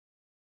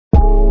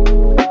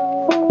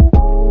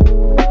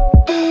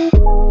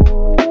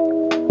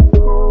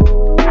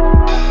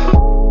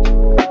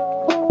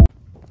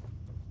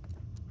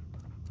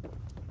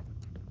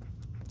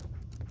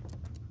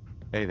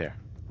Hey there.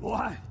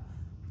 What?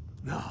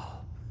 No,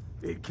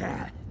 it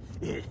can't.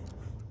 It's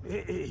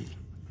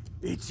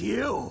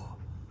you.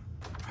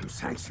 From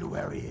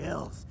Sanctuary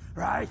Hills,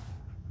 right?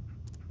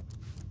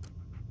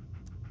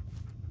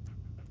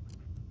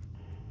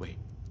 Wait,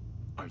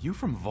 are you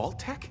from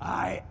Vault-Tec?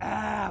 I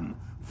am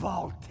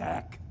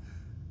Vault-Tec.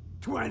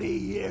 20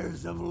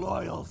 years of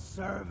loyal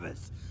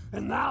service,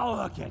 and now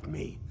look at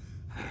me.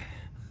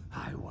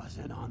 I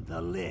wasn't on the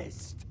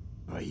list.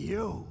 But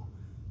you,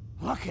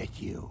 look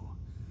at you.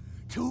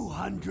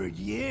 200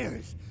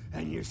 years,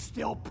 and you're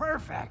still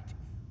perfect.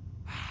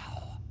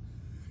 How?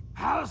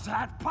 How's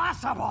that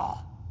possible?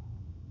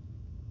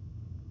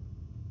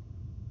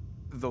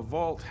 The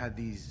Vault had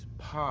these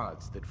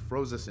pods that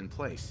froze us in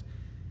place.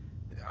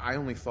 I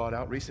only thawed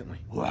out recently.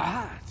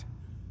 What?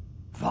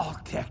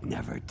 Vault-Tec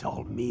never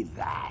told me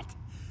that.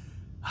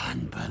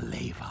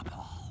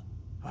 Unbelievable.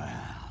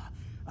 Well,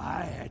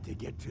 I had to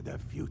get to the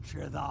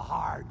future the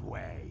hard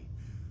way.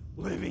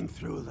 Living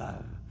through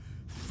the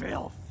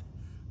filth,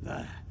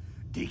 the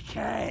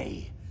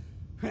decay,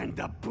 and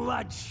the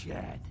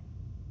bloodshed.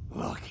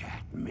 Look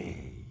at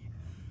me.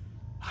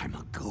 I'm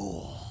a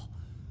ghoul.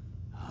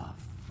 A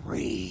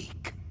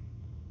freak.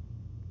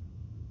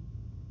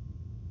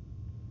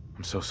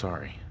 I'm so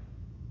sorry.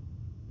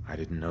 I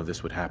didn't know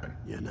this would happen.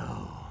 You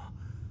know,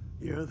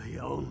 you're the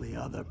only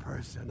other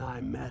person I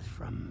met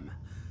from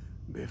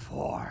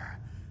before.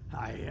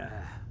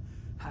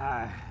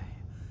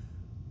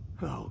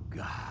 Oh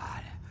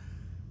God.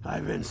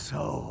 I've been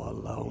so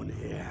alone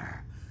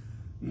here.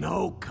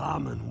 No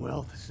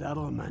Commonwealth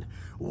settlement.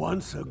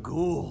 Once a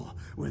ghoul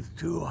with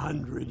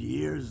 200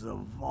 years of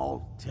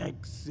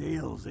Vault-Tec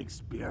sales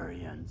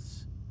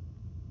experience.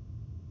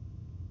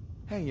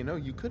 Hey, you know,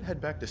 you could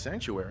head back to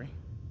Sanctuary.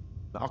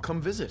 I'll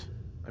come visit.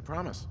 I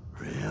promise.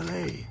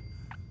 Really?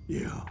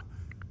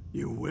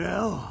 You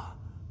will?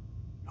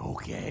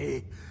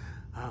 Okay,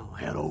 I'll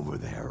head over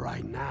there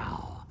right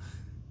now.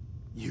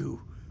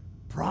 You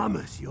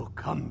promise you'll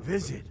come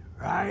visit,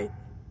 right?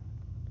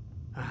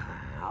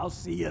 I'll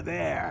see you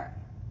there.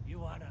 You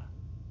wanna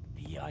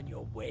be on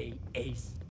your way, Ace?